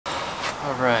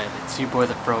Alright, it's your boy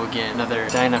the Pro again. Another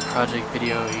Dyna project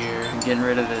video here. I'm getting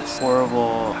rid of this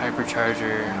horrible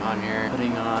hypercharger on here,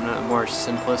 putting on a more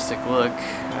simplistic look.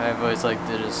 I've always liked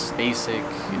the just basic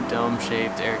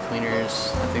dome-shaped air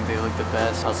cleaners. I think they look the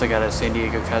best. Also got a San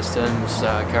Diego Customs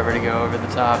cover to go over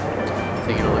the top. I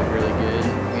think it'll look really good.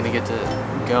 I'm gonna get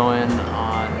to going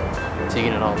on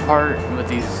taking it all apart with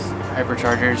these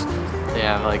hyperchargers. They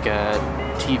have like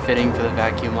a T-fitting for the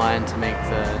vacuum line to make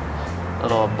the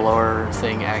little blower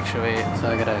thing actuate, so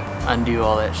I gotta undo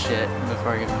all that shit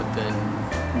before I can put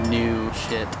the new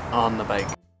shit on the bike.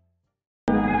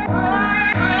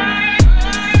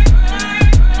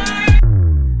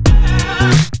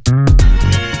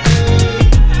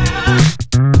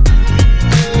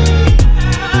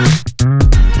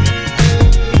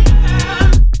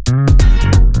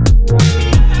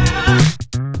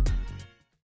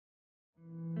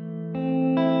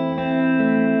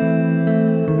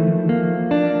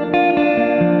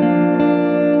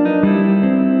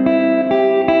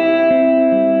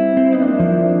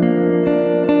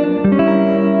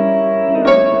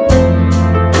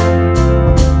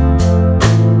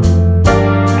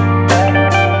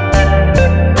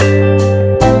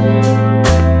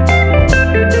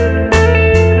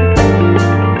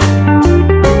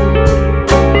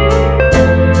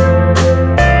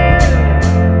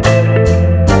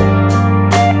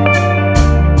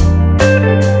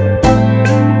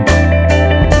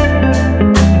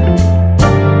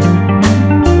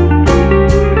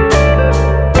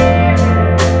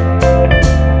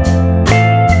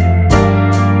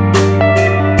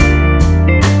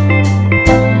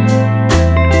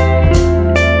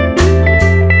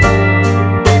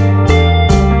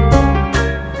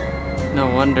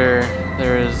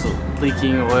 There is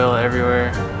leaking oil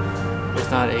everywhere. There's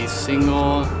not a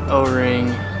single O-ring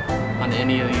on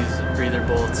any of these breather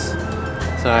bolts.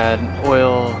 So I had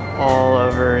oil all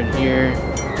over in here,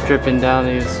 dripping down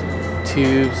these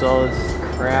tubes, all this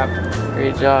crap.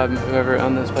 Great job, whoever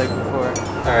owned this bike before.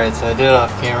 Alright, so I did it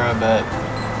off camera, but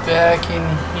back in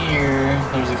here,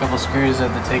 there's a couple screws that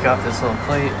have to take off this little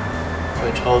plate,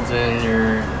 which holds in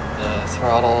the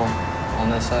throttle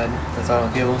on this side, the throttle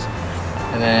cables.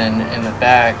 And then in the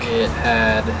back, it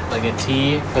had like a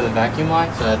T for the vacuum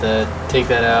line, so I had to take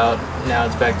that out. Now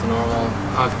it's back to normal.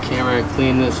 Off camera,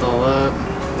 clean this all up.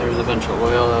 There was a bunch of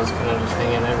oil that was kind of just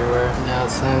hanging everywhere. Now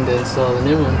it's time to install the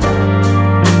new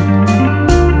one.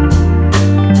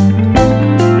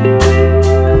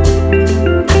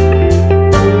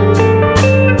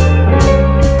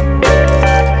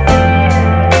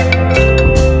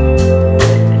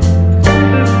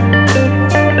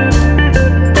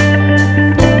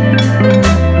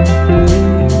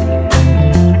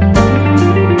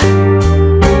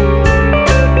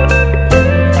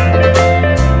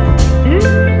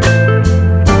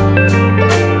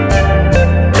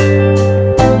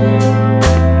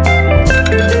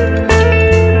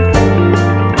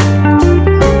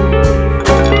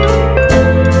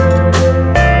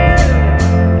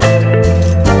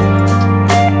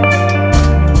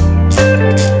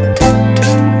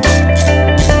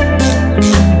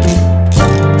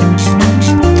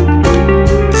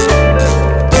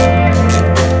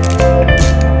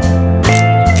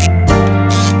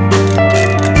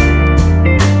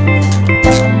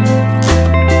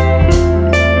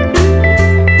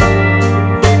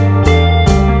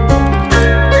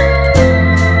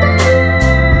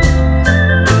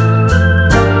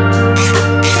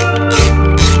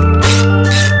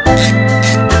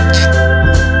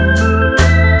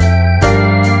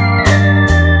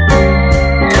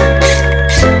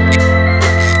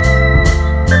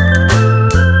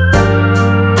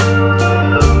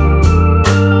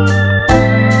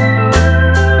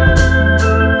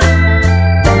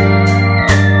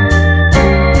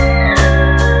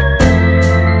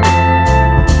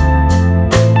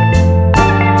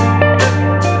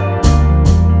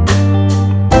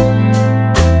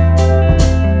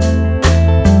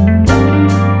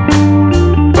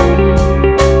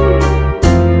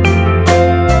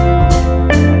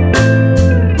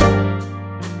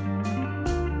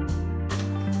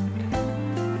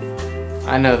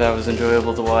 I know that was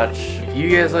enjoyable to watch. If you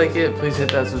guys like it, please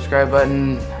hit that subscribe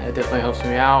button. It definitely helps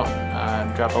me out.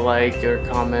 Drop a like or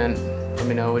comment. Let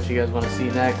me know what you guys want to see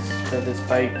next for this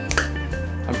bike.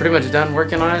 I'm pretty much done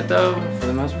working on it though, for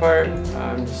the most part.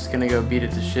 I'm just gonna go beat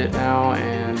it to shit now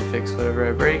and fix whatever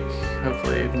I break.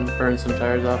 Hopefully burn some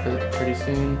tires off it pretty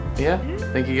soon. But yeah,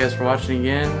 thank you guys for watching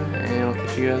again, and I'll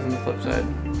catch you guys on the flip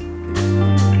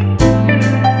side.